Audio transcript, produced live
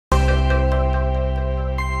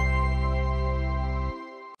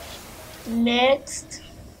Next.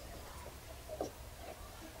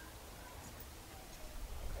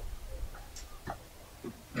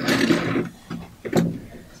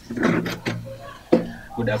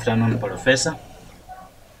 Good afternoon, Professor.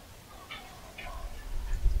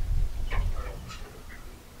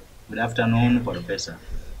 Good afternoon, Professor.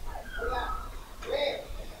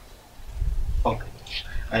 Okay.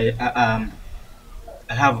 I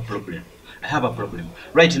I have a problem. I have a problem.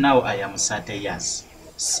 Right now I am 30 years.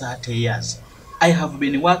 30 years. I have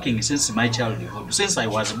been working since my childhood. Since I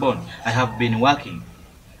was born, I have been working.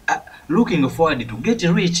 Looking forward to get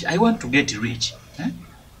rich. I want to get rich.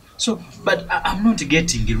 So, but I'm not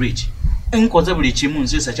getting rich. Nkoze buli kimu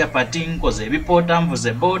nzisa chapati, nkoze ebipota,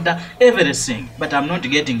 nvuze boda, everything, but I'm not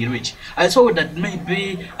getting rich. I saw that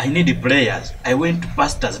maybe I need prayers. I went to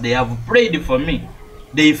pastors, they have prayed for me.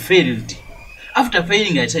 They failed. After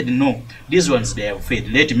failing, I said, no, these ones they have failed.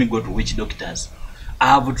 Let me go to witch doctors. I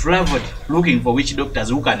have traveled looking for witch doctors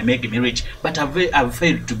who can make me rich, but I've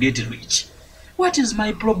failed to get rich. What is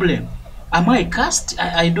my problem? Am I cursed?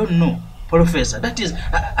 I don't know, Professor. That is,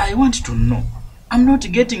 I want to know. I'm not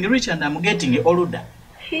getting rich and I'm getting older.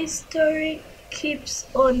 History keeps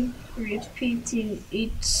on repeating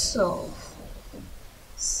itself.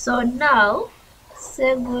 So now,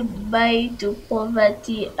 say goodbye to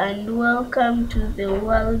poverty and welcome to the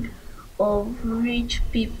world of rich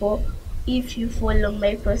people if you follow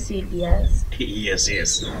my procedures. Yes,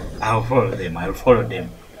 yes. I'll follow them. I'll follow them.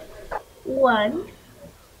 1.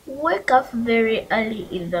 Wake up very early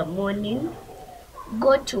in the morning,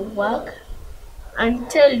 go to work, and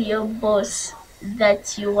tell your boss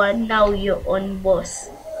that you are now your own boss.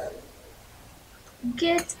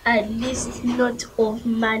 Get a list note of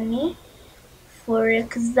money, for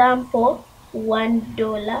example,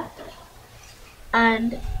 $1,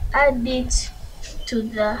 and add it to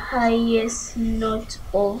the highest note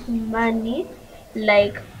of money,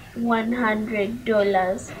 like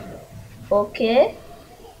 $100. Okay?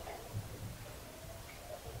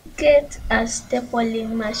 Get a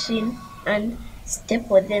stapling machine and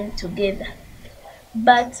staple them together.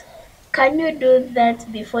 But can you do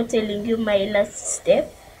that before telling you my last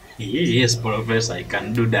step? Yes, Professor, I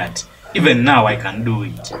can do that. Even now, I can do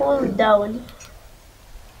it. Cool down.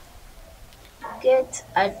 Get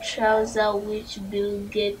a trouser which Bill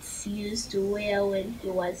Gates used to wear when he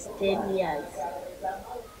was 10 years.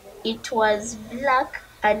 It was black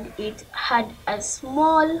and it had a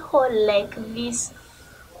small hole like this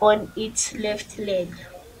on its left leg.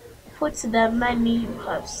 Put the money you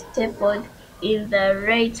have stapled in the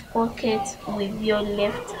right pocket with your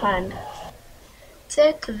left hand.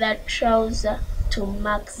 Take the trouser to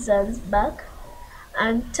Mark Zanzibar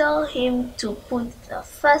and tell him to put the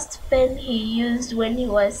first pen he used when he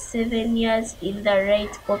was 7 years in the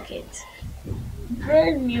right pocket.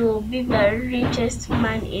 Then you'll be the richest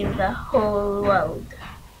man in the whole world.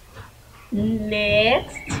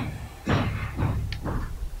 Next.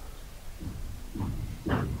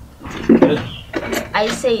 I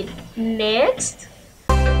said next.